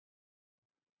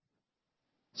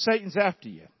Satan's after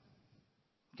you.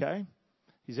 Okay?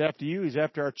 He's after you. He's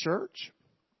after our church.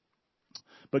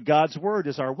 But God's Word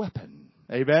is our weapon.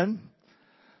 Amen?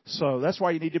 So that's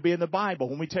why you need to be in the Bible.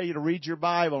 When we tell you to read your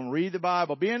Bible and read the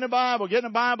Bible, be in the Bible, get in a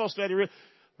Bible study. The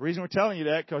reason we're telling you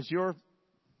that because you're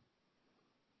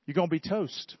going to be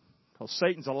toast. Because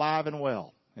Satan's alive and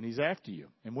well. And he's after you.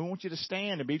 And we want you to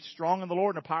stand and be strong in the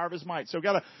Lord and the power of His might. So we've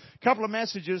got a couple of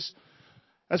messages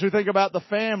as we think about the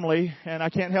family. And I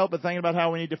can't help but think about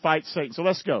how we need to fight Satan. So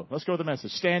let's go. Let's go to the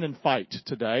message. Stand and fight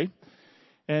today.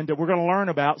 And we're going to learn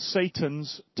about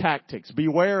Satan's tactics.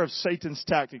 Beware of Satan's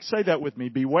tactics. Say that with me.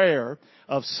 Beware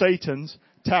of Satan's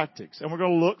tactics. And we're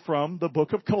going to look from the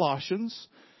book of Colossians.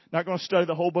 Not going to study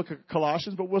the whole book of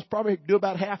Colossians, but we'll probably do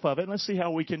about half of it. And let's see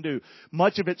how we can do.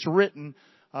 Much of it's written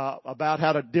about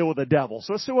how to deal with the devil.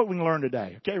 So let's see what we can learn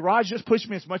today. Okay, Raj, just push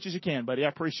me as much as you can, buddy. I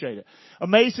appreciate it.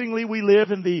 Amazingly, we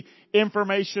live in the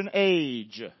information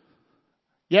age.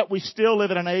 Yet we still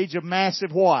live in an age of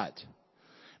massive what?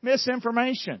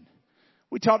 Misinformation.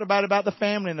 We talked about the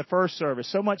family in the first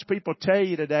service. So much people tell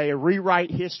you today or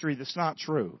rewrite history that's not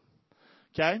true.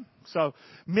 Okay? So,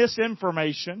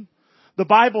 misinformation. The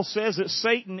Bible says that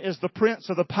Satan is the prince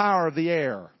of the power of the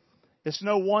air. It's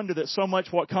no wonder that so much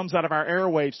what comes out of our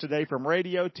airwaves today from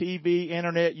radio, TV,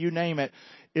 internet, you name it,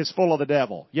 is full of the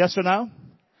devil. Yes or no?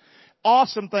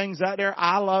 Awesome things out there.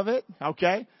 I love it.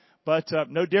 Okay? But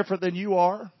no different than you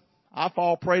are. I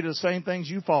fall prey to the same things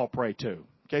you fall prey to.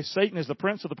 Okay, Satan is the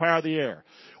prince of the power of the air.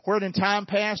 Where in time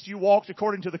past you walked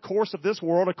according to the course of this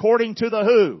world, according to the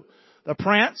who? The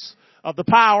prince of the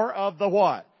power of the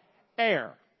what?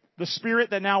 Air. The spirit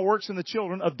that now works in the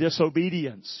children of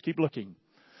disobedience. Keep looking.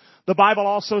 The Bible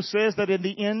also says that in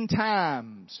the end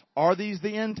times, are these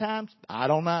the end times? I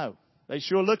don't know. They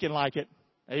sure looking like it.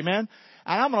 Amen?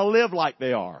 And I'm going to live like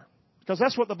they are. Because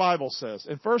that's what the Bible says.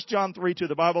 In 1 John 3:2,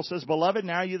 the Bible says, Beloved,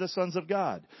 now you the sons of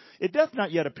God. It doth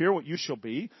not yet appear what you shall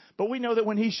be, but we know that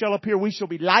when He shall appear, we shall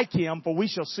be like Him, for we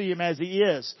shall see Him as He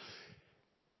is.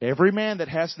 Every man that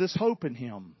has this hope in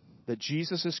him, that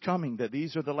Jesus is coming, that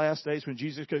these are the last days when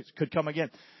Jesus could come again.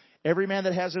 Every man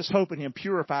that has this hope in him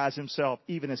purifies himself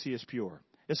even as he is pure.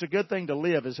 It's a good thing to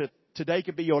live as if today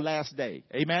could be your last day.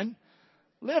 Amen?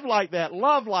 Live like that.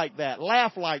 Love like that.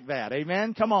 Laugh like that.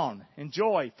 Amen? Come on.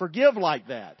 Enjoy. Forgive like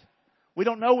that. We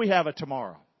don't know we have a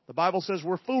tomorrow. The Bible says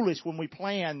we're foolish when we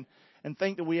plan and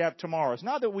think that we have tomorrow. It's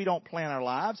not that we don't plan our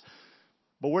lives,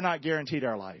 but we're not guaranteed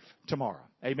our life tomorrow.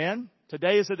 Amen?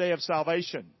 Today is the day of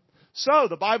salvation. So,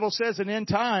 the Bible says in end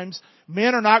times,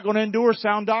 men are not going to endure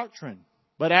sound doctrine.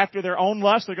 But after their own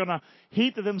lust, they're going to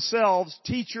heap to themselves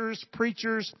teachers,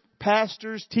 preachers,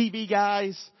 pastors, TV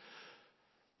guys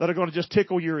that are going to just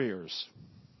tickle your ears.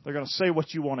 They're going to say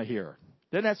what you want to hear.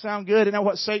 Doesn't that sound good? Isn't that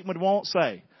what Satan would want to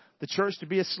say? The church to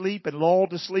be asleep and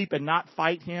lulled to sleep and not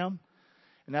fight him.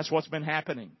 And that's what's been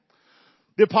happening.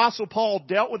 The Apostle Paul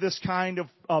dealt with this kind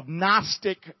of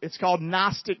Gnostic, it's called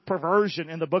Gnostic perversion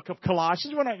in the book of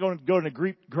Colossians. We're not going to go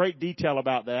into great detail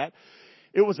about that.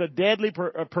 It was a deadly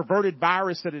perverted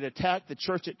virus that had attacked the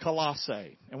church at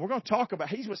Colossae. And we're going to talk about,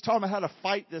 he was talking about how to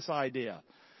fight this idea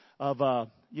of,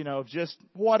 just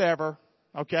whatever,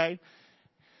 okay?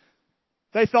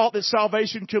 They thought that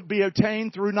salvation could be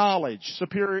obtained through knowledge,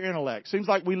 superior intellect. Seems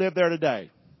like we live there today,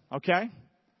 okay?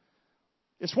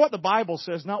 It's what the Bible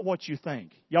says, not what you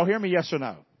think. Y'all hear me, yes or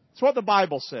no? It's what the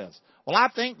Bible says. Well, I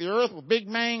think the earth was Big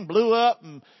Bang, blew up,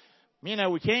 and,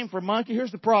 we came from monkey.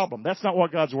 Here's the problem. That's not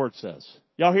what God's Word says.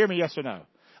 Y'all hear me, yes or no?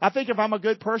 I think if I'm a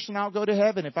good person, I'll go to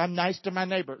heaven. If I'm nice to my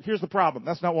neighbor. Here's the problem.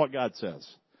 That's not what God says.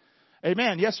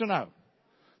 Amen, yes or no?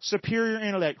 Superior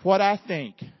intellect, what I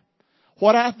think.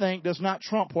 What I think does not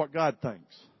trump what God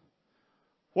thinks.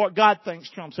 What God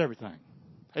thinks trumps everything.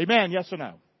 Amen, yes or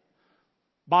no?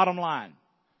 Bottom line.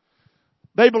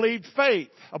 They believed faith,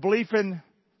 a belief in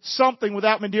something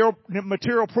without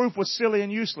material proof was silly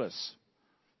and useless.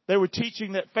 They were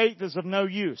teaching that faith is of no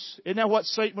use. Isn't that what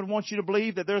Satan would want you to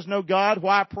believe? That there's no God?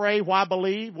 Why pray? Why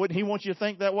believe? Wouldn't he want you to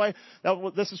think that way?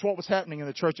 This is what was happening in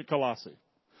the church at Colossae.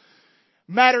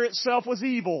 Matter itself was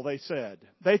evil, they said.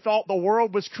 They thought the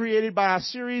world was created by a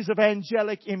series of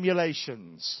angelic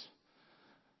emulations.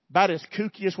 About as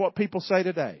kooky as what people say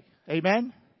today.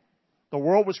 Amen? The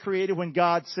world was created when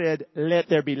God said, let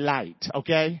there be light.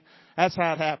 Okay? That's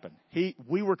how it happened.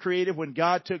 We were created when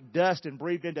God took dust and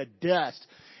breathed into dust.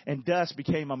 And dust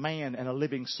became a man and a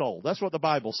living soul. That's what the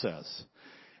Bible says.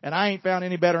 And I ain't found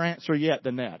any better answer yet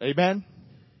than that. Amen?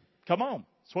 Come on.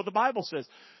 That's what the Bible says.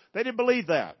 They didn't believe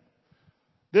that.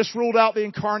 This ruled out the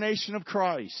incarnation of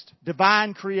Christ,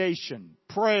 divine creation,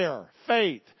 prayer,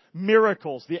 faith,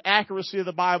 miracles, the accuracy of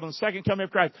the Bible, and the second coming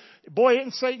of Christ. Boy,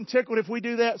 isn't Satan tickled if we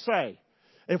do that? Say.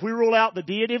 If we rule out the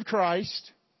deity of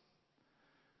Christ,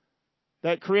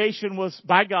 that creation was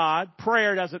by God,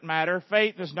 prayer doesn't matter,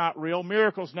 faith is not real,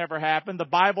 miracles never happen, the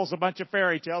Bible's a bunch of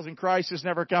fairy tales, and Christ is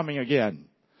never coming again.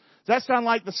 Does that sound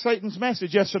like Satan's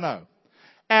message, yes or no?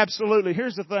 Absolutely.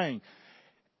 Here's the thing.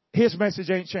 His message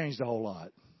ain't changed a whole lot.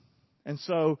 And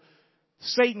so,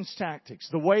 Satan's tactics,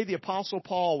 the way the Apostle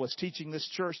Paul was teaching this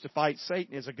church to fight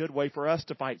Satan is a good way for us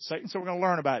to fight Satan. So we're going to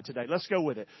learn about it today. Let's go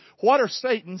with it. What are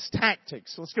Satan's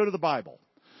tactics? Let's go to the Bible.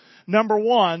 Number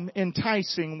one,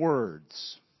 enticing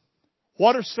words.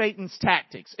 What are Satan's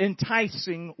tactics?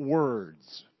 Enticing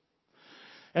words.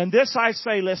 And this I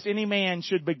say, lest any man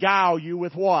should beguile you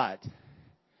with what?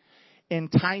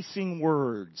 Enticing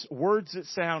words. Words that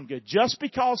sound good. Just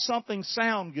because something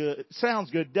sounds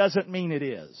good doesn't mean it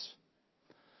is.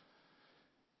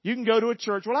 You can go to a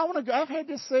church. Well, I want to go. I've had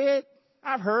this said.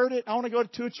 I've heard it. I want to go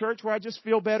to a church where I just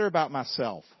feel better about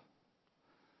myself.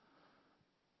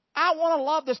 I want to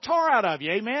love the tar out of you.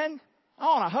 Amen. I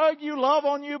want to hug you, love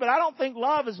on you, but I don't think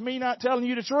love is me not telling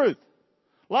you the truth.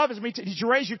 Love is me. Did you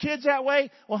raise your kids that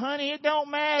way? Well, honey, it don't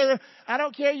matter. I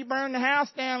don't care you burned the house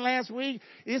down last week.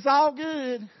 It's all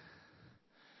good.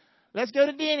 Let's go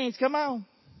to Denny's. Come on.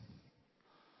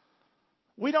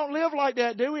 We don't live like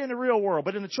that, do we, in the real world?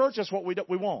 But in the church, that's what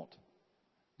we want.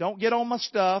 Don't get on my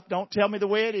stuff. Don't tell me the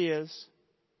way it is,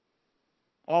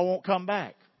 or I won't come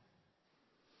back.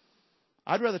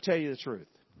 I'd rather tell you the truth,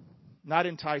 not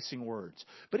enticing words.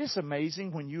 But it's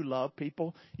amazing when you love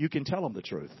people, you can tell them the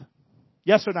truth.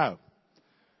 Yes or no?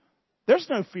 There's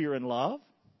no fear in love.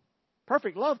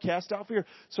 Perfect love casts out fear.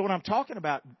 So when I'm talking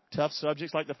about tough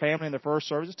subjects like the family in the first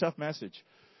service, it's a tough message.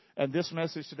 And this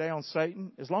message today on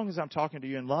Satan, as long as I'm talking to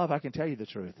you in love, I can tell you the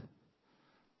truth.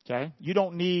 Okay? You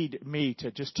don't need me to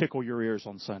just tickle your ears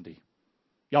on Sunday.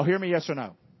 Y'all hear me, yes or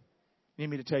no? You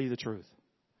need me to tell you the truth.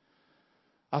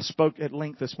 I spoke at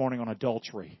length this morning on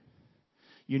adultery.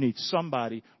 You need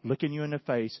somebody looking you in the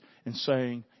face and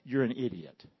saying, you're an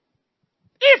idiot.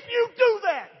 If you do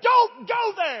that, don't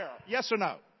go there. Yes or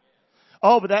no?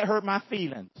 Oh, but that hurt my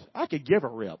feelings. I could give a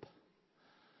rip.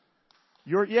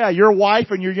 Your wife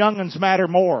and your young'uns matter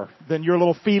more than your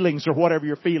little feelings or whatever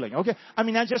you're feeling. Okay? I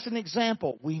mean, that's just an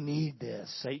example. We need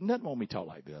this. Satan doesn't want me to talk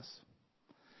like this.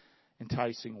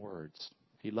 Enticing words.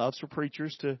 He loves for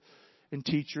preachers and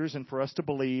teachers and for us to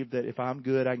believe that if I'm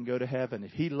good, I can go to heaven.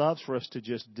 He loves for us to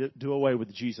just do away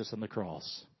with Jesus and the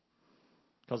cross.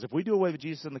 Because if we do away with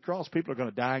Jesus and the cross, people are going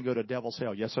to die and go to devil's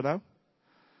hell. Yes or no?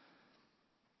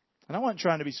 And I wasn't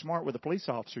trying to be smart with a police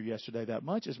officer yesterday that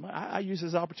much. I used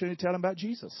this opportunity to tell him about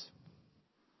Jesus.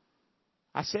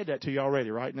 I said that to you already,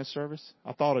 right, in this service?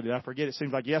 I thought I did. I forget. It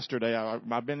seems like yesterday.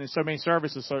 I've been in so many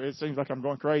services, so it seems like I'm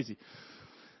going crazy.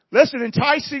 Listen,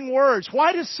 enticing words.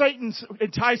 Why does Satan's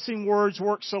enticing words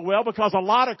work so well? Because a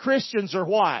lot of Christians are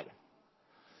what?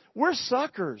 We're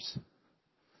suckers.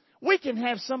 We can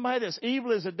have somebody that's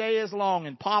evil as the day is long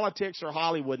in politics or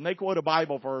Hollywood, and they quote a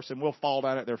Bible verse, and we'll fall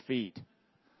down at their feet.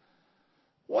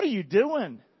 What are you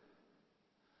doing?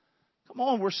 Come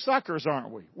on, we're suckers,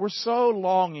 aren't we? We're so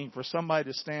longing for somebody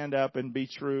to stand up and be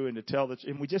true and to tell the truth.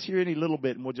 And we just hear any little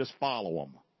bit and we'll just follow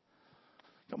them.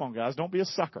 Come on, guys, don't be a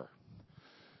sucker.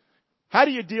 How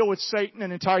do you deal with Satan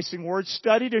and enticing words?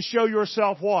 Study to show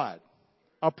yourself what?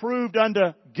 Approved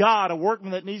unto God, a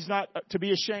workman that needs not to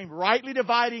be ashamed. Rightly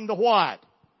dividing the what?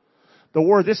 The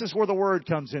word. This is where the word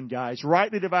comes in, guys.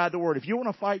 Rightly divide the word. If you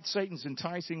want to fight Satan's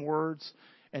enticing words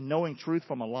and knowing truth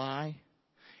from a lie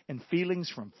and feelings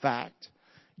from fact,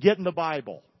 get in the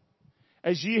Bible.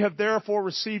 As ye have therefore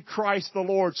received Christ the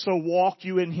Lord, so walk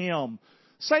you in Him.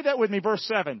 Say that with me, verse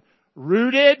 7.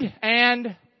 Rooted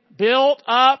and built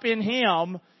up in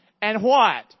Him, and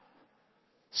what?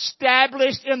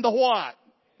 Established in the what?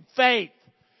 Faith.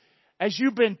 As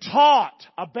you've been taught,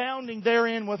 abounding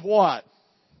therein with what?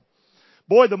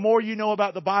 Boy, the more you know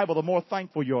about the Bible, the more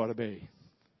thankful you ought to be.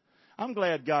 I'm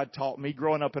glad God taught me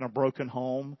growing up in a broken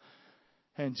home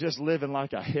and just living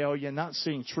like a hellion, not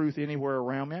seeing truth anywhere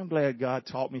around me. I'm glad God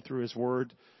taught me through His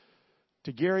Word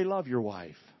to, Gary, love your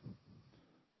wife.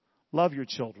 Love your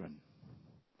children.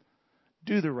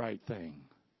 Do the right thing.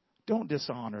 Don't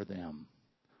dishonor them.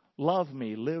 Love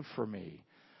me. Live for me.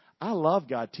 I love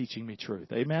God teaching me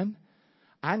truth. Amen?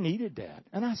 I needed that.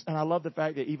 And I love the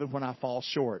fact that even when I fall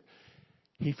short,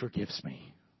 He forgives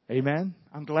me. Amen?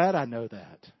 I'm glad I know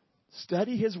that.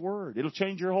 Study His Word. It'll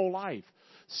change your whole life.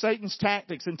 Satan's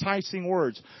tactics, enticing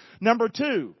words. Number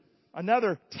 2,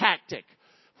 another tactic.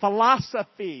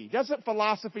 Philosophy. Doesn't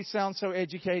philosophy sound so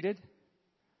educated?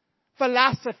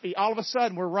 Philosophy. All of a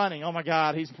sudden we're running. Oh my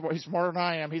God, he's smarter than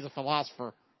I am. He's a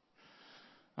philosopher.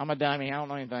 I'm a dummy. I don't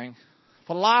know anything.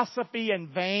 Philosophy and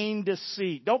vain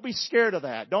deceit. Don't be scared of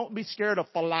that. Don't be scared of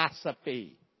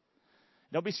philosophy.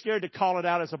 Don't be scared to call it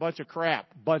out as a bunch of crap.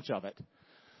 Bunch of it.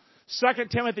 2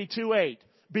 Timothy 2:8.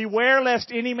 Beware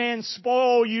lest any man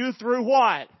spoil you through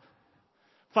what?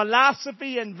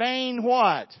 Philosophy and vain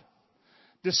what?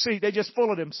 Deceit. They're just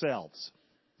full of themselves.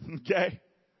 Okay?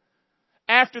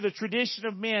 After the tradition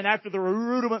of men, after the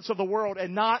rudiments of the world,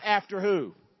 and not after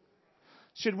who?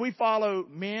 Should we follow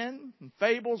men and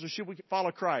fables, or should we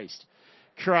follow Christ?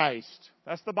 Christ.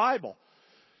 That's the Bible.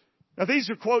 Now these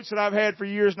are quotes that I've had for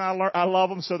years, and I love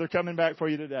them, so they're coming back for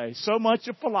you today. So much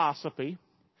of philosophy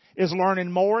is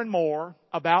learning more and more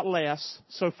about less,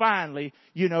 so finally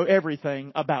you know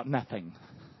everything about nothing.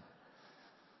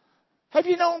 Have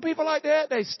you known people like that?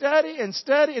 They study, and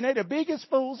they're the biggest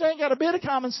fools. They ain't got a bit of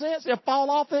common sense. They'll fall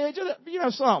off the edge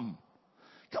of something.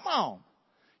 Come on.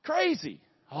 Crazy.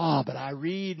 Oh, but I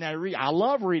read and I read. I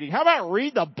love reading. How about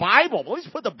read the Bible? At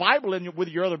least put the Bible in with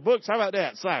your other books. How about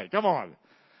that? Say, come on.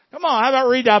 Come on. How about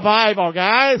read the Bible,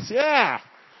 guys? Yeah.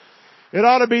 It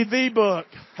ought to be the book.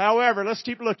 However, let's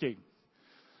keep looking.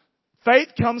 Faith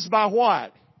comes by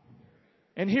what?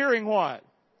 And hearing what?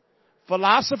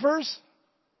 Philosophers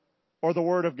or the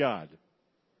Word of God?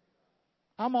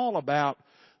 I'm all about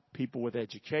people with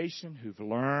education who've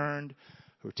learned,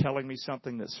 who are telling me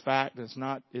something that's fact, that's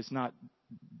not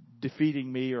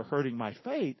defeating me or hurting my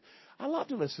faith. I love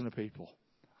to listen to people.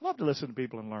 I love to listen to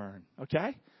people and learn. Okay?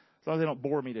 As long as they don't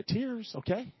bore me to tears.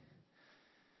 Okay?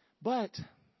 But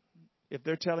if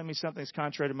they're telling me something that's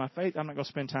contrary to my faith, I'm not going to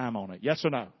spend time on it. Yes or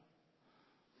no?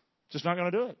 Just not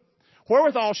going to do it.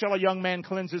 Wherewithal shall a young man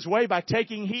cleanse his way? By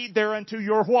taking heed thereunto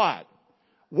your what?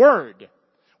 Word.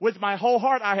 With my whole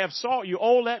heart I have sought you.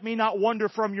 Oh, let me not wander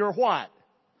from your what?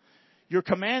 Your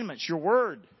commandments, your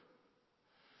word.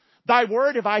 Thy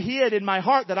word have I hid in my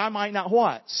heart that I might not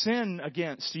what? Sin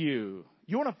against you.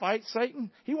 You want to fight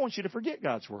Satan? He wants you to forget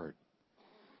God's word.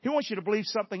 He wants you to believe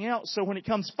something else, so when it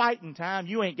comes fighting time,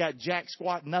 you ain't got jack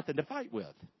squat nothing to fight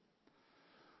with.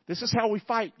 This is how we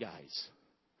fight, guys.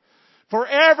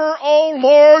 Forever, O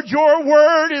Lord, your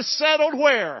word is settled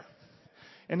where?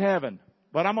 In heaven.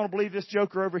 But I'm going to believe this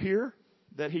joker over here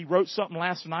that he wrote something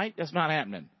last night. That's not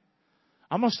happening.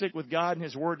 I'm going to stick with God, and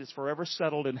His word is forever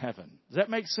settled in heaven. Does that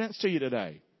make sense to you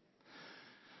today?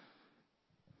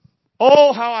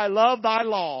 Oh, how I love thy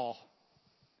law.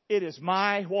 It is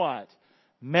my what?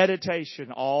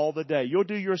 Meditation all the day. You'll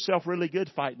do yourself really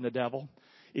good fighting the devil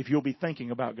if you'll be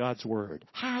thinking about God's word.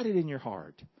 Hide it in your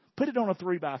heart. Put it on a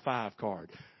 3x5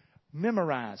 card.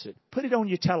 Memorize it. Put it on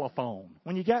your telephone.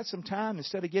 When you got some time,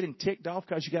 instead of getting ticked off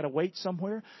because you got to wait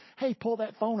somewhere, hey, pull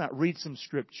that phone out. Read some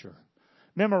scripture.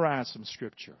 Memorize some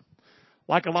scripture.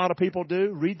 Like a lot of people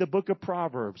do, read the book of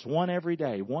Proverbs, one every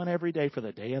day for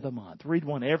the day of the month. Read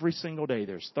one every single day.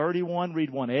 There's 31. Read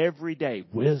one every day.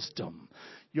 Wisdom.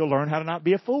 You'll learn how to not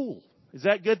be a fool. Is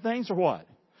that good things or what?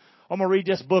 I'm going to read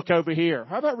this book over here.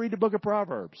 How about read the book of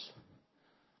Proverbs?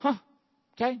 Huh?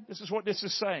 Okay, this is what this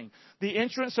is saying. The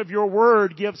entrance of your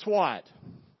word gives what?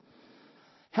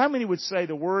 How many would say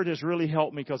the word has really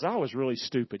helped me because I was really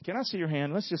stupid? Can I see your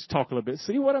hand? Let's just talk a little bit.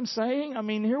 See what I'm saying? I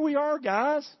mean, here we are,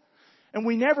 guys. And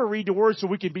we never read the word so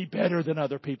we can be better than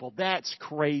other people. That's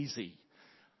crazy.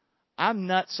 I'm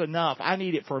nuts enough. I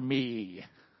need it for me.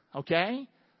 Okay?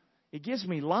 It gives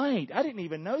me light. I didn't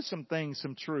even know some things,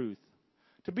 some truth.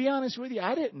 To be honest with you,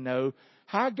 I didn't know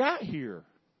how I got here.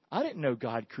 I didn't know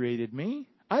God created me.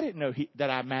 I didn't know that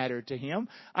I mattered to Him.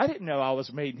 I didn't know I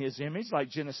was made in His image, like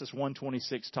Genesis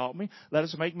 1:26 taught me. Let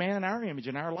us make man in our image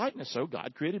and our likeness. So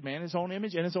God created man in His own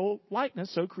image and His own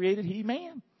likeness. So created He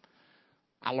man.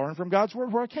 I learned from God's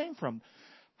word where I came from.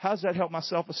 How does that help my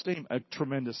self-esteem?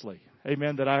 Tremendously.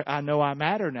 Amen. That I know I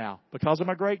matter now. Because I'm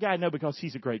a great guy? No, because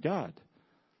He's a great God.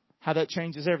 How that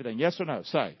changes everything. Yes or no?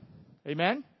 Say.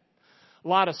 Amen. A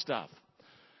lot of stuff.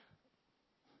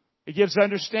 It gives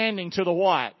understanding to the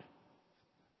what?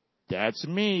 That's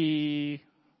me.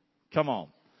 Come on.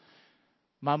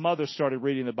 My mother started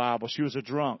reading the Bible. She was a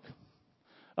drunk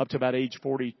up to about age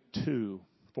 42,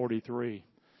 43.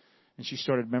 And she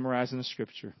started memorizing the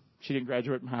scripture. She didn't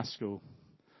graduate from high school.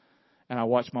 And I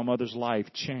watched my mother's life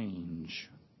change.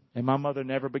 And my mother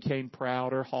never became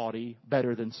proud or haughty,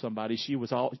 better than somebody. She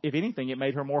was all, if anything, it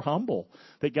made her more humble.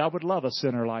 That God would love a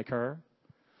sinner like her.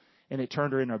 And it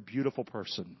turned her into a beautiful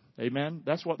person. Amen?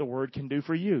 That's what the Word can do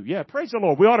for you. Yeah, praise the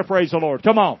Lord. We ought to praise the Lord.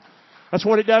 Come on. That's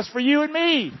what it does for you and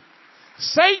me.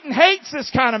 Satan hates this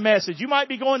kind of message. You might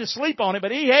be going to sleep on it,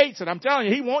 but he hates it. I'm telling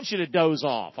you, he wants you to doze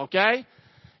off, okay?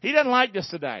 He doesn't like this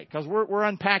today because we're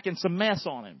unpacking some mess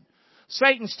on him.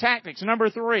 Satan's tactics. Number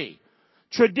 3,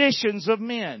 traditions of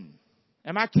men.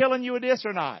 Am I killing you with this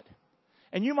or not?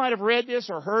 And you might have read this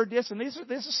or heard this, and this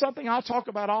is something I'll talk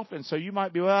about often. So you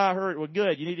might be, well, I heard it. Well,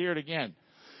 good. You need to hear it again.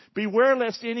 Beware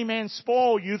lest any man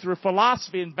spoil you through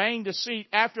philosophy and vain deceit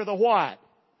after the what?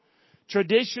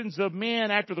 Traditions of men,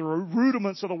 after the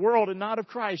rudiments of the world and not of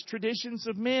Christ. Traditions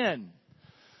of men.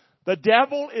 The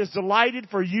devil is delighted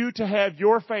for you to have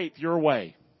your faith your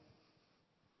way.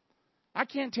 I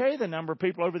can't tell you the number of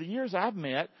people over the years I've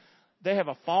met. They have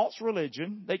a false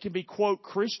religion. They can be, quote,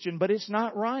 Christian, but it's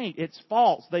not right. It's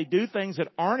false. They do things that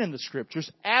aren't in the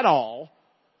Scriptures at all,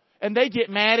 and they get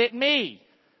mad at me.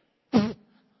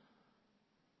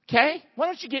 Okay? Why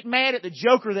don't you get mad at the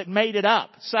joker that made it up?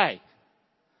 Say.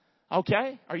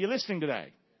 Okay? Are you listening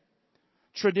today?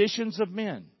 Traditions of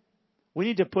men. We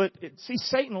need to see,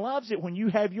 Satan loves it when you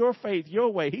have your faith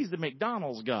your way. He's the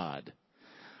McDonald's God.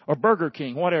 Or Burger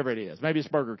King, whatever it is. Maybe it's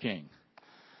Burger King.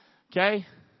 Okay?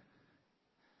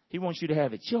 He wants you to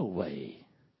have it your way.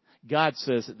 God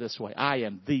says it this way. I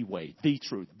am the way, the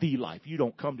truth, the life. You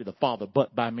don't come to the Father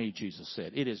but by me, Jesus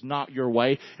said. It is not your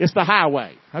way. It's the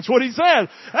highway. That's what he said.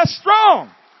 That's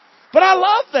strong. But I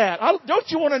love that. Don't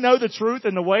you want to know the truth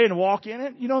and the way and walk in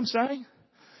it? You know what I'm saying?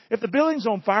 If the building's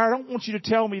on fire, I don't want you to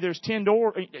tell me there's 10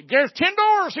 doors. There's 10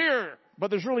 doors here.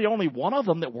 But there's really only one of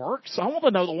them that works. I want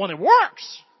to know the one that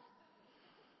works.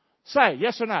 Say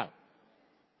yes or no.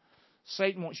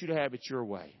 Satan wants you to have it your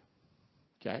way.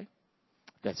 Okay?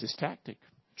 That's his tactic.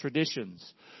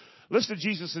 Traditions. Listen to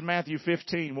Jesus in Matthew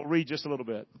 15. We'll read just a little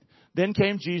bit. Then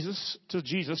came Jesus to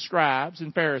Jesus, scribes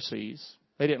and Pharisees.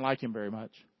 They didn't like him very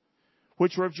much.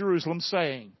 Which were of Jerusalem,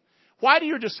 saying, why do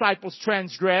your disciples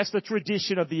transgress the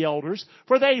tradition of the elders?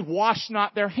 For they wash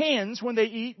not their hands when they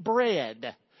eat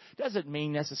bread. Doesn't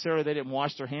mean necessarily they didn't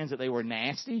wash their hands, that they were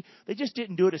nasty. They just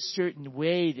didn't do it a certain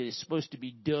way that it's supposed to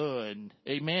be done.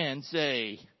 Amen.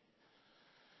 Say.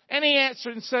 And he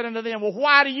answered and said unto them, well,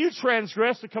 why do you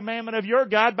transgress the commandment of your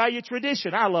God by your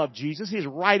tradition? I love Jesus. He's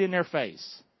right in their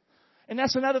face. And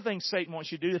that's another thing Satan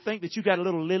wants you to do, to think that you got a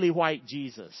little lily white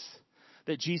Jesus.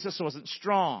 That Jesus wasn't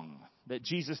strong. That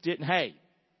Jesus didn't,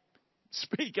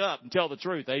 speak up and tell the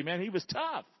truth. Amen. He was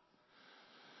tough.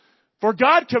 For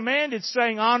God commanded,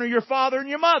 saying, honor your father and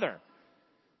your mother.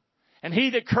 And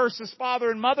he that curses father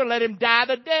and mother, let him die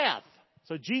the death.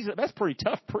 So Jesus, that's pretty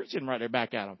tough preaching right there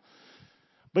back at him.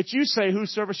 But you say,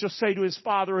 whosoever shall say to his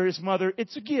father or his mother,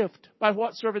 it's a gift, by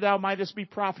whatsoever thou mightest be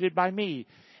profited by me.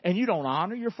 And you don't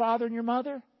honor your father and your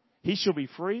mother, he shall be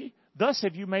free. Thus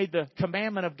have you made the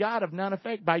commandment of God of none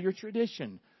effect by your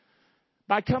tradition.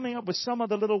 By coming up with some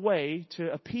other little way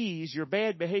to appease your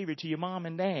bad behavior to your mom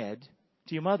and dad,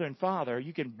 to your mother and father,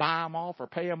 you can buy them off or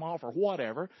pay them off or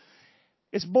whatever.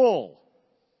 It's bull.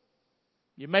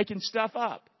 You're making stuff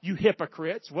up. You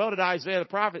hypocrites. Well did Isaiah the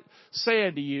prophet say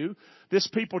unto you, this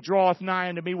people draweth nigh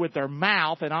unto me with their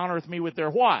mouth and honoreth me with their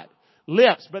what?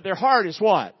 Lips. But their heart is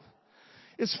what?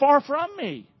 It's far from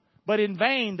me. But in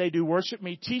vain they do worship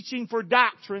me, teaching for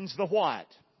doctrines the what?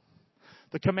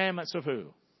 The commandments of who?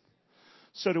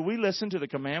 So do we listen to the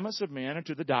commandments of men or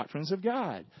to the doctrines of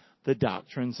God? The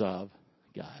doctrines of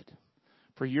God.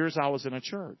 For years I was in a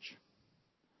church.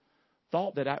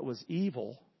 Thought that it was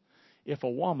evil if a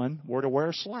woman were to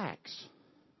wear slacks.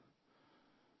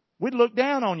 We'd look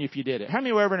down on you if you did it. How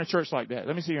many were ever in a church like that?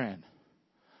 Let me see your hand.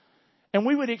 And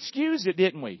we would excuse it,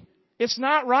 didn't we? It's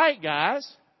not right, guys.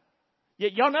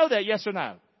 Y'all know that, yes or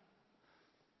no?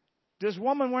 Does a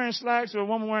woman wearing slacks or a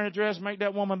woman wearing a dress make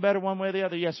that woman better one way or the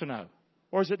other, yes or no?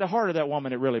 Or is it the heart of that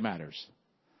woman that really matters?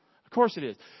 Of course it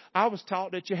is. I was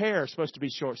taught that your hair is supposed to be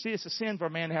short. See, it's a sin for a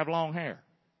man to have long hair.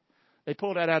 They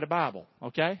pulled that out of the Bible,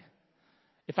 okay?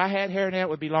 If I had hair now, it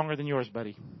would be longer than yours,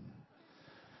 buddy.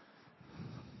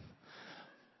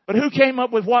 But who came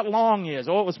up with what long is?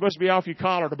 Oh, it was supposed to be off your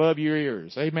collar and above your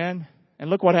ears. Amen? And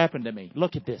look what happened to me.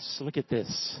 Look at this. Look at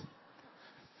this.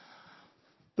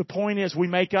 The point is we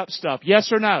make up stuff.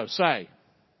 Yes or no? Say.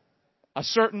 A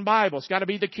certain Bible. It's got to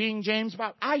be the King James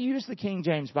Bible. I use the King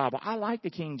James Bible. I like the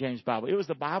King James Bible. It was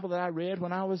the Bible that I read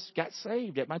when I got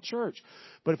saved at my church.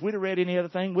 But if we'd have read any other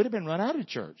thing, we'd have been run out of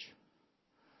church.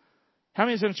 How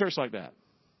many is in a church like that?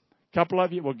 A couple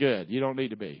of you? Well, good. You don't need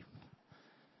to be.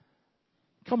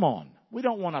 Come on. We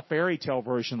don't want a fairy tale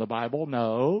version of the Bible.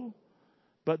 No.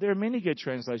 But there are many good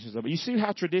translations of it. You see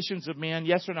how traditions of men,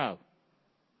 yes or no?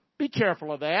 Be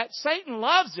careful of that. Satan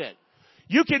loves it.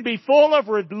 You can be full of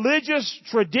religious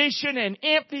tradition and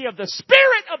empty of the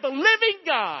Spirit of the living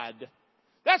God.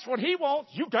 That's what he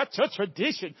wants. You got a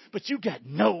tradition, but you got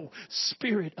no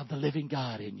Spirit of the living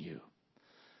God in you.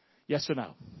 Yes or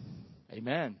no?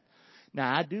 Amen.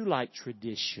 Now, I do like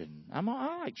tradition. I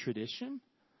like tradition.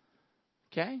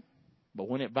 Okay? But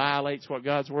when it violates what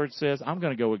God's Word says, I'm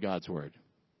going to go with God's Word.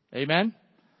 Amen?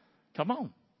 Come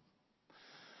on.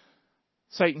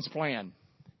 Satan's plan.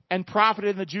 And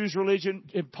profited in the Jews' religion,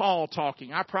 in Paul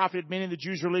talking. I profited many in the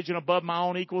Jews' religion above my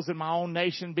own equals in my own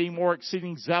nation, being more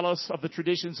exceeding zealous of the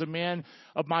traditions of men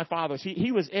of my fathers.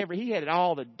 He had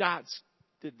all the dots,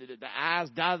 the I's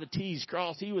dotted, the T's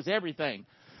crossed. He was everything.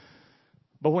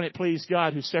 But when it pleased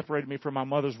God who separated me from my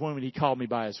mother's womb, and He called me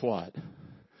by His what?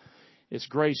 It's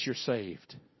grace you're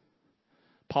saved.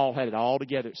 Paul had it all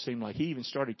together, it seemed like. He even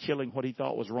started killing what he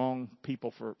thought was wrong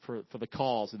people for the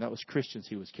cause, and that was Christians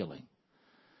he was killing.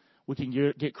 We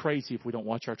can get crazy if we don't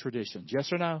watch our traditions.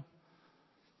 Yes or no?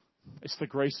 It's the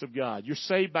grace of God. You're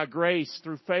saved by grace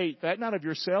through faith. That not of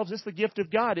yourselves. It's the gift of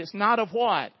God. It's not of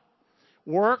what?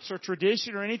 Works or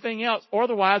tradition or anything else.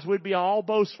 Otherwise, we'd be all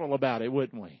boastful about it,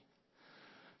 wouldn't we?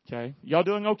 Okay. Y'all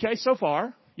doing okay so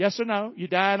far? Yes or no? You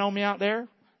dying on me out there?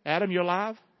 Adam, you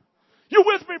alive? You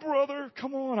with me, brother?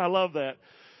 Come on. I love that.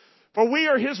 For we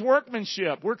are His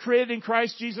workmanship. We're created in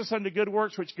Christ Jesus unto good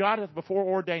works, which God hath before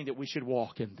ordained that we should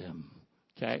walk in them.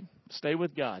 Okay? Stay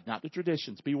with God, not the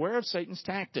traditions. Beware of Satan's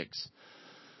tactics.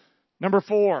 Number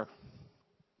 4.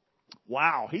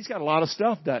 Wow, he's got a lot of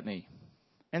stuff, doesn't he?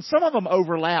 And some of them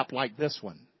overlap like this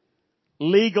one.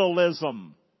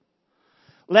 Legalism.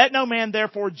 Let no man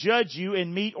therefore judge you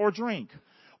in meat or drink,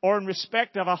 or in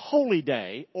respect of a holy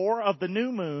day, or of the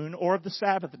new moon, or of the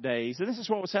Sabbath days. And this is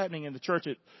what was happening in the church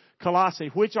at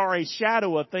Colossae, which are a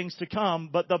shadow of things to come,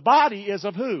 but the body is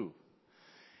of who?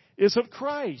 Is of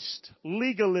Christ.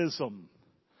 Legalism.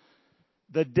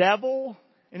 The devil,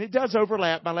 and it does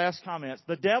overlap, my last comments,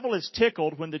 the devil is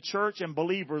tickled when the church and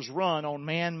believers run on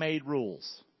man-made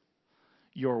rules.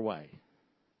 Your way.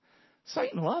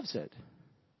 Satan loves it.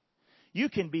 You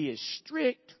can be as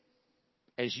strict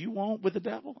as you want with the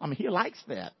devil. I mean, he likes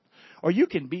that. Or you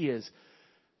can be as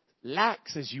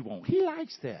lax as you want. He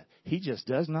likes that. He just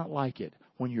does not like it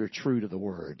when you're true to the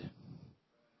Word.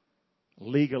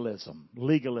 Legalism.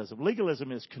 Legalism.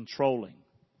 Legalism is controlling.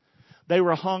 They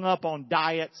were hung up on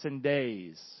diets and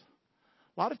days.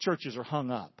 A lot of churches are hung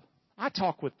up. I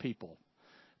talk with people.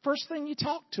 First thing you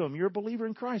talk to them, you're a believer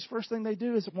in Christ. First thing they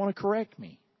do is want to correct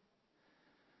me.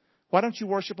 Why don't you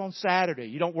worship on Saturday?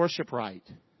 You don't worship right.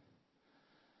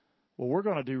 Well, we're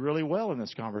going to do really well in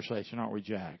this conversation, aren't we,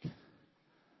 Jack?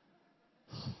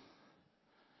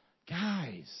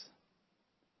 Guys,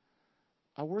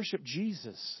 I worship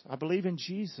Jesus. I believe in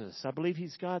Jesus. I believe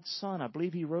He's God's Son. I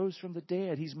believe He rose from the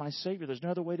dead. He's my Savior. There's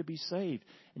no other way to be saved.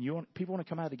 And people want to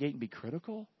come out of the gate and be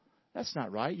critical? That's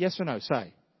not right. Yes or no?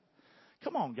 Say.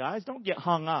 Come on, guys. Don't get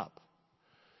hung up.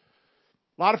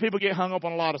 A lot of people get hung up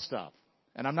on a lot of stuff.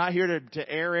 And I'm not here to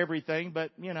air everything,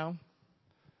 but, you know,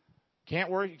 you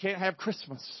can't have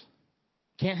Christmas.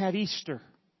 Can't have Easter.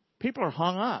 People are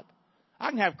hung up. I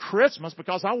can have Christmas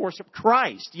because I worship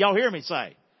Christ. Y'all hear me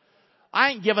say?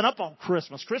 I ain't giving up on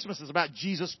Christmas. Christmas is about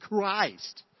Jesus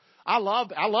Christ. I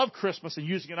love Christmas and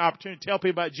using an opportunity to tell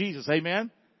people about Jesus.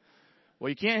 Amen? Well,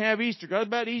 you can't have Easter because it's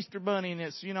about Easter Bunny and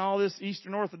it's, you know, all this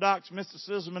Eastern Orthodox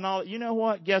mysticism and all that. You know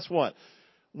what? Guess what?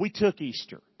 We took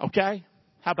Easter. Okay?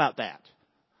 How about that?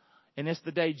 And it's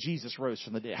the day Jesus rose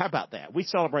from the dead. How about that? We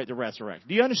celebrate the resurrection.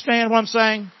 Do you understand what I'm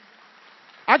saying?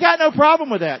 I got no problem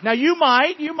with that. Now you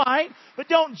might, but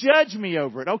don't judge me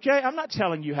over it, okay? I'm not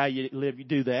telling you how you live, you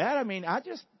do that. I mean, I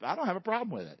don't have a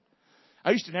problem with it.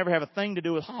 I used to never have a thing to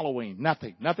do with Halloween.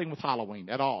 Nothing with Halloween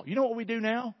at all. You know what we do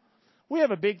now? We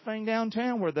have a big thing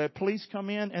downtown where the police come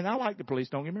in, and I like the police,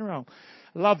 don't get me wrong.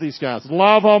 Love these guys.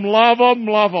 Love them, love them,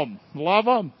 love them, love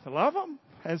them, love them.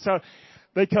 And so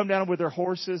they come down with their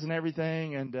horses and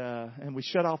everything, and we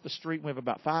shut off the street. We have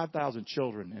about 5,000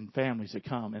 children and families that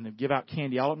come, and they give out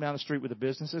candy all up and down the street with the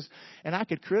businesses. And I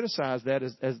could criticize that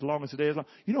as long as the day is long.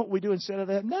 You know what we do instead of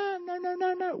that?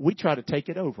 No. We try to take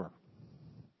it over.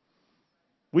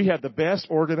 We have the best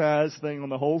organized thing on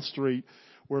the whole street.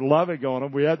 We're loving on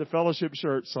them. We have the fellowship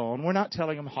shirts on. We're not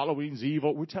telling them Halloween's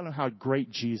evil. We're telling them how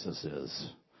great Jesus is.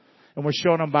 And we're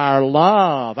showing them by our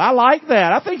love. I like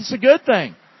that. I think it's a good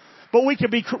thing. But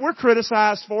we're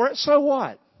criticized for it. So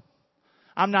what?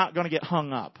 I'm not going to get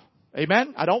hung up.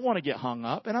 Amen? I don't want to get hung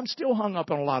up. And I'm still hung up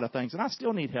on a lot of things. And I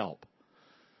still need help.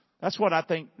 That's what I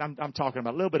think I'm talking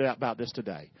about. A little bit about this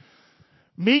today.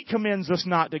 Meat commends us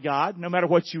not to God. No matter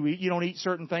what you eat. You don't eat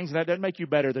certain things. And that doesn't make you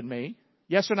better than me.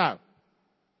 Yes or no?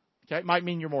 Okay. It might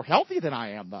mean you're more healthy than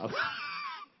I am, though.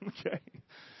 Okay.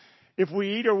 If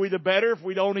we eat, are we the better? If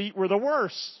we don't eat, we're the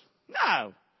worse.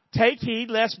 No. Take heed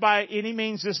lest by any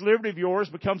means this liberty of yours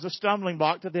becomes a stumbling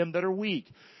block to them that are weak.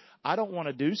 I don't want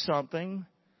to do something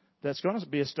that's going to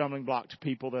be a stumbling block to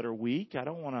people that are weak. I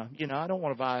don't want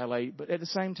to violate, but at the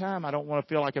same time, I don't want to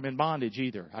feel like I'm in bondage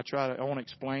either. I want to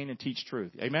explain and teach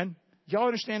truth. Amen? y'all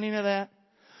understand any of that?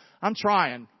 I'm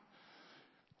trying.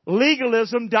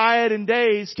 Legalism, diet, and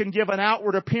days can give an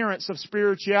outward appearance of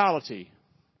spirituality.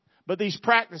 But these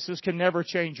practices can never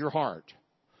change your heart.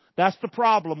 That's the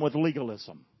problem with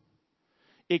legalism.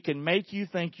 It can make you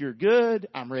think you're good.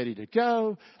 I'm ready to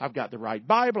go. I've got the right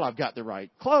Bible. I've got the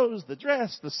right clothes, the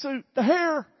dress, the suit, the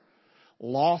hair.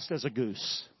 Lost as a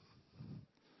goose.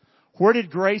 Where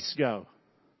did grace go?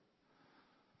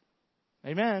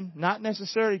 Amen. Not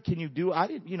necessarily can you do, I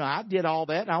did all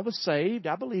that and I was saved.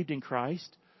 I believed in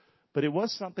Christ. But it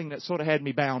was something that sort of had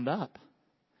me bound up.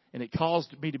 And it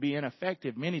caused me to be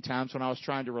ineffective many times when I was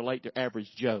trying to relate to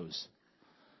average Joes.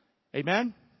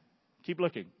 Amen? Keep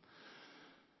looking.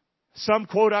 Some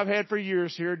quote I've had for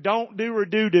years here, don't do or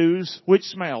do-dos, which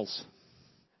smells?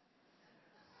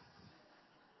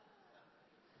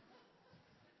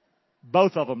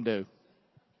 Both of them do.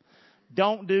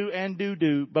 Don't do and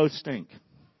do both stink.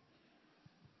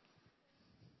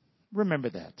 Remember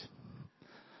that.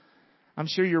 I'm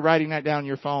sure you're writing that down on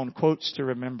your phone, quotes to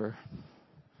remember.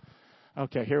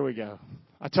 Okay, here we go.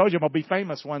 I told you I'm going to be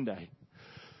famous one day.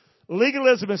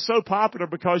 Legalism is so popular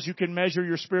because you can measure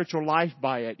your spiritual life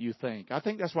by it, you think. I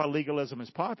think that's why legalism is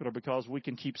popular, because we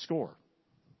can keep score.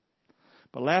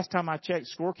 But last time I checked,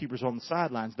 scorekeepers on the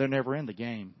sidelines, they're never in the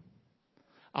game.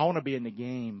 I want to be in the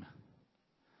game.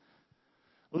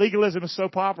 Legalism is so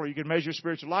popular, you can measure your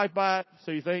spiritual life by it,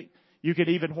 so you think you could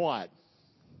even what?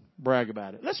 Brag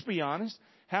about it. Let's be honest.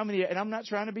 How many, and I'm not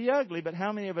trying to be ugly, but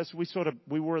how many of us,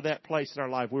 we were that place in our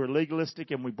life. We were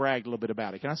legalistic and we bragged a little bit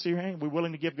about it. Can I see your hand? We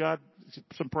willing to give God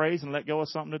some praise and let go of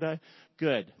something today?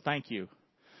 Good. Thank you.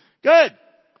 Good.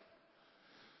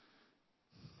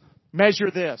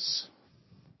 Measure this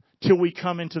till we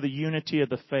come into the unity of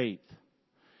the faith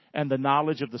and the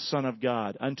knowledge of the Son of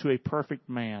God, unto a perfect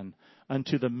man,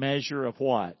 unto the measure of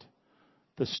what?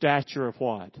 The stature of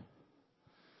what?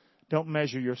 Don't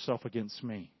measure yourself against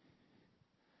me.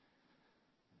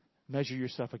 Measure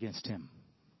yourself against Him.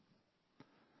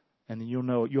 And then you'll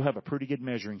know, you'll have a pretty good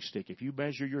measuring stick. If you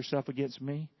measure yourself against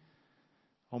me,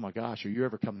 oh my gosh, are you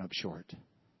ever coming up short?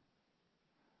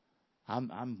 I'm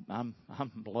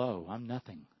low. I'm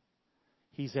nothing.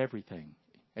 He's everything.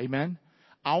 Amen?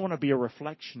 I want to be a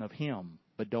reflection of Him,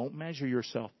 but don't measure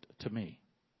yourself to me.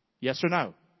 Yes or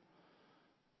no?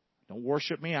 Don't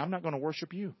worship me. I'm not going to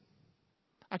worship you.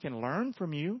 I can learn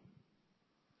from you.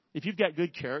 If you've got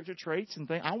good character traits and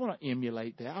things, I want to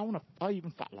emulate that. I'll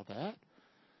even follow that.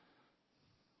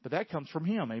 But that comes from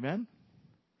Him. Amen?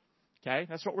 Okay,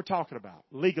 that's what we're talking about.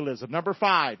 Legalism. Number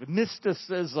 5,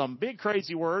 mysticism. Big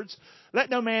crazy words. Let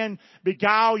no man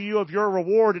beguile you of your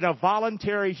reward in a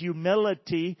voluntary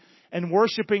humility and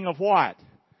worshiping of what?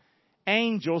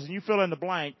 Angels, and you fill in the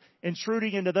blank,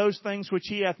 intruding into those things which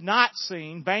he hath not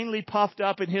seen, vainly puffed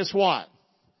up in his what?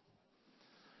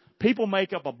 People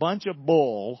make up a bunch of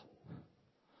bull,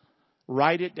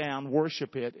 write it down,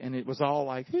 worship it, and it was all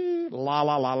like, la,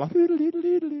 la, la, la.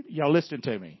 Y'all listen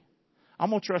to me. I'm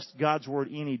going to trust God's Word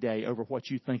any day over what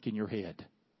you think in your head.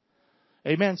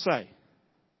 Amen, say.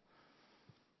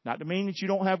 Not to mean that you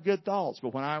don't have good thoughts,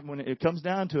 but when it comes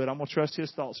down to it, I'm going to trust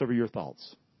His thoughts over your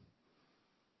thoughts.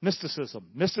 Mysticism.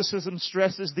 Mysticism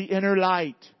stresses the inner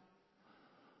light.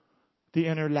 The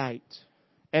inner light.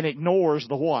 And ignores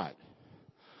the what?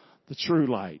 The true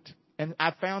light. And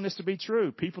I found this to be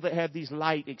true. People that have these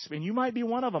light experiences. You might be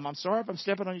one of them. I'm sorry if I'm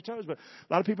stepping on your toes, but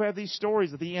a lot of people have these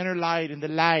stories of the inner light and the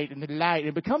light and the light.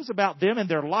 It becomes about them and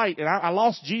their light. And I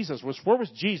lost Jesus. Where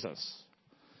was Jesus?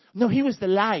 No, He was the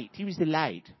light. He was the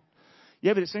light.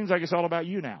 Yeah, but it seems like it's all about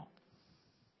you now.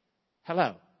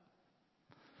 Hello.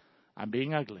 I'm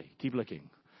being ugly. Keep looking.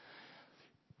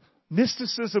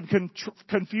 Mysticism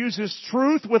confuses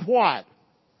truth with what?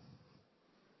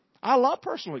 I love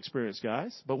personal experience,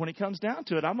 guys. But when it comes down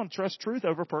to it, I'm going to trust truth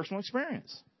over personal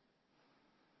experience.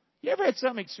 You ever had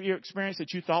something you experienced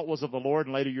that you thought was of the Lord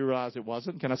and later you realized it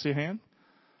wasn't? Can I see a hand?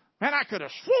 Man, I could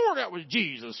have swore that was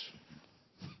Jesus.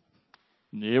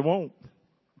 It won't.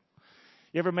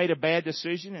 You ever made a bad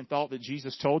decision and thought that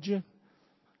Jesus told you?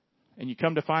 And you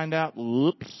come to find out,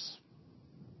 whoops.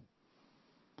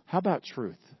 How about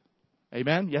truth?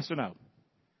 Amen? Yes or no?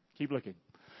 Keep looking.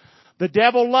 The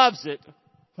devil loves it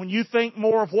when you think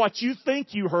more of what you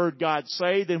think you heard God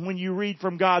say than when you read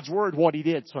from God's Word what He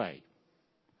did say.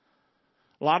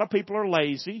 A lot of people are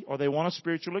lazy or they want a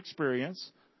spiritual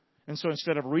experience. And so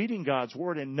instead of reading God's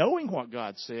Word and knowing what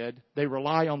God said, they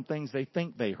rely on things they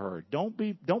think they heard. Don't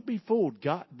be fooled.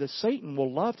 Satan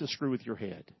will love to screw with your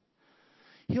head.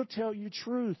 He'll tell you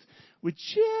truth with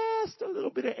just a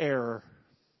little bit of error.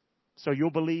 So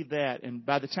you'll believe that. And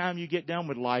by the time you get done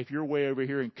with life, you're way over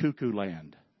here in cuckoo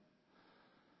land.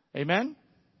 Amen?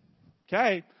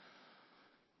 Okay.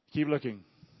 Keep looking.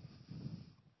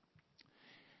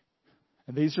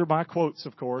 And these are my quotes,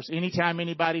 of course. Anytime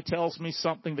anybody tells me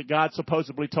something that God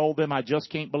supposedly told them, I just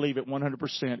can't believe it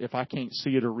 100% if I can't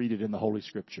see it or read it in the Holy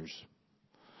Scriptures.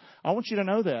 I want you to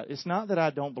know that. It's not that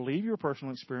I don't believe your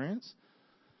personal experience.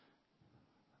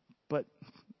 But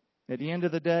at the end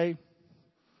of the day,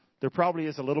 there probably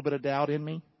is a little bit of doubt in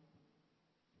me.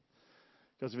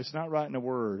 Because if it's not right in the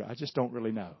Word, I just don't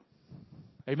really know.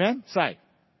 Amen? Say.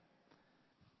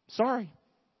 Sorry.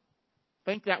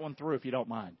 Think that one through if you don't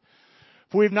mind.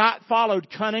 For we have not followed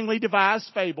cunningly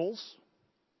devised fables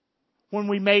when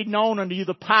we made known unto you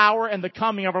the power and the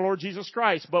coming of our Lord Jesus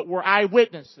Christ, but were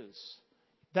eyewitnesses.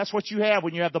 That's what you have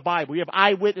when you have the Bible. You have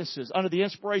eyewitnesses under the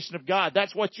inspiration of God.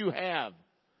 That's what you have.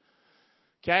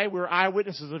 Okay? We're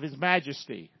eyewitnesses of His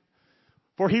majesty.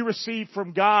 For He received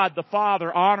from God the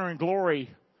Father honor and glory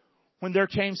when there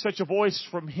came such a voice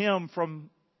from Him from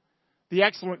the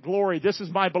excellent glory. This is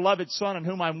my beloved Son in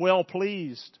whom I'm well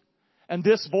pleased. And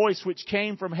this voice which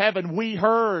came from heaven we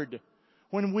heard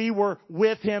when we were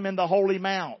with Him in the holy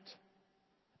mount.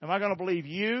 Am I going to believe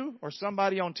you or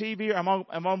somebody on TV? Or am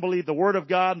I going to believe the Word of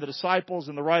God and the disciples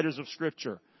and the writers of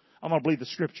Scripture? I'm going to believe the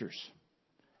Scriptures.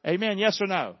 Amen? Yes or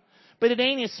no? But it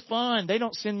ain't as fun. They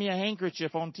don't send me a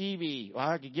handkerchief on TV. Well,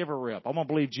 I could give a rip. I'm going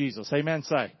to believe Jesus. Amen?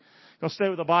 Say. Go stay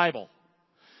with the Bible.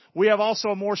 We have also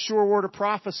a more sure word of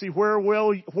prophecy.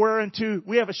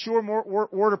 We have a sure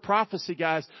word of prophecy,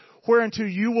 guys. Whereunto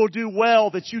you will do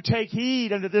well that you take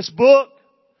heed unto this book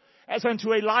as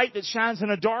unto a light that shines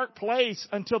in a dark place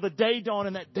until the day dawn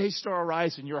and that day star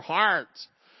arise in your heart.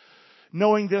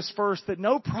 Knowing this first, that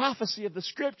no prophecy of the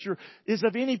Scripture is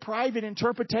of any private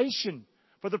interpretation.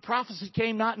 For the prophecy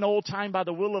came not in old time by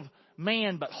the will of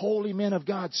man, but holy men of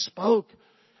God spoke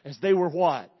as they were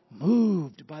what?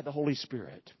 Moved by the Holy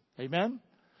Spirit. Amen?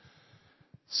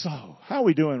 So, how are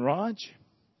we doing, Raj?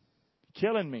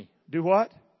 Killing me. Do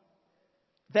what?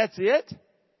 That's it?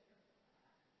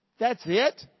 That's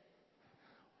it?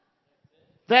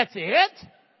 That's it?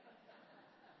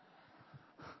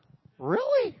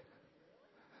 Really?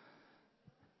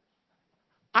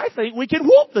 I think we can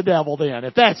whoop the devil then,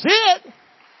 if that's it.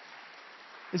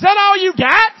 Is that all you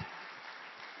got?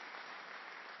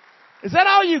 Is that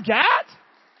all you got?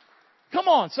 Come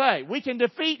on, say, we can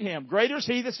defeat him. Greater is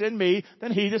he that's in me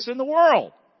than he that's in the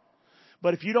world.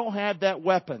 But if you don't have that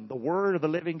weapon, the Word of the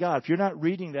living God, if you're not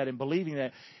reading that and believing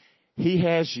that, He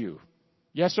has you.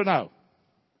 Yes or no?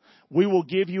 We will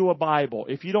give you a Bible.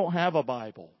 If you don't have a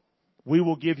Bible, we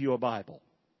will give you a Bible.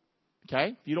 Okay?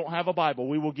 If you don't have a Bible,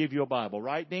 we will give you a Bible.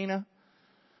 Right, Dina?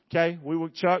 Okay?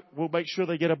 Chuck, we'll make sure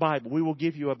they get a Bible. We will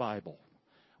give you a Bible.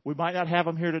 We might not have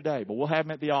them here today, but we'll have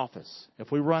them at the office.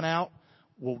 If we run out,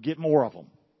 we'll get more of them.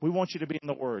 We want you to be in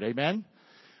the Word. Amen?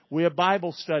 We have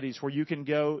Bible studies where you can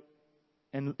go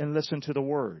and listen to the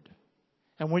Word.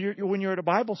 And when you're at a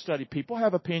Bible study, people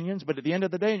have opinions, but at the end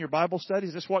of the day in your Bible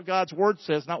studies, it's what God's Word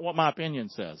says, not what my opinion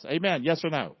says. Amen? Yes or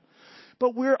no?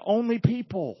 But we're only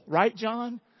people. Right,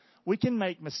 John? We can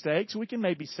make mistakes. We can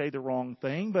maybe say the wrong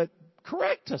thing, but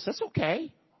correct us. That's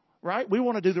okay. Right? We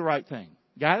want to do the right thing.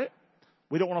 Got it?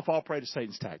 We don't want to fall prey to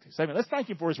Satan's tactics. Amen. Let's thank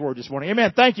Him for His Word this morning.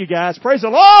 Amen. Thank you, guys. Praise the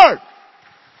Lord.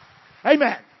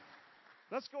 Amen.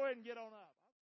 Let's go ahead and get on up.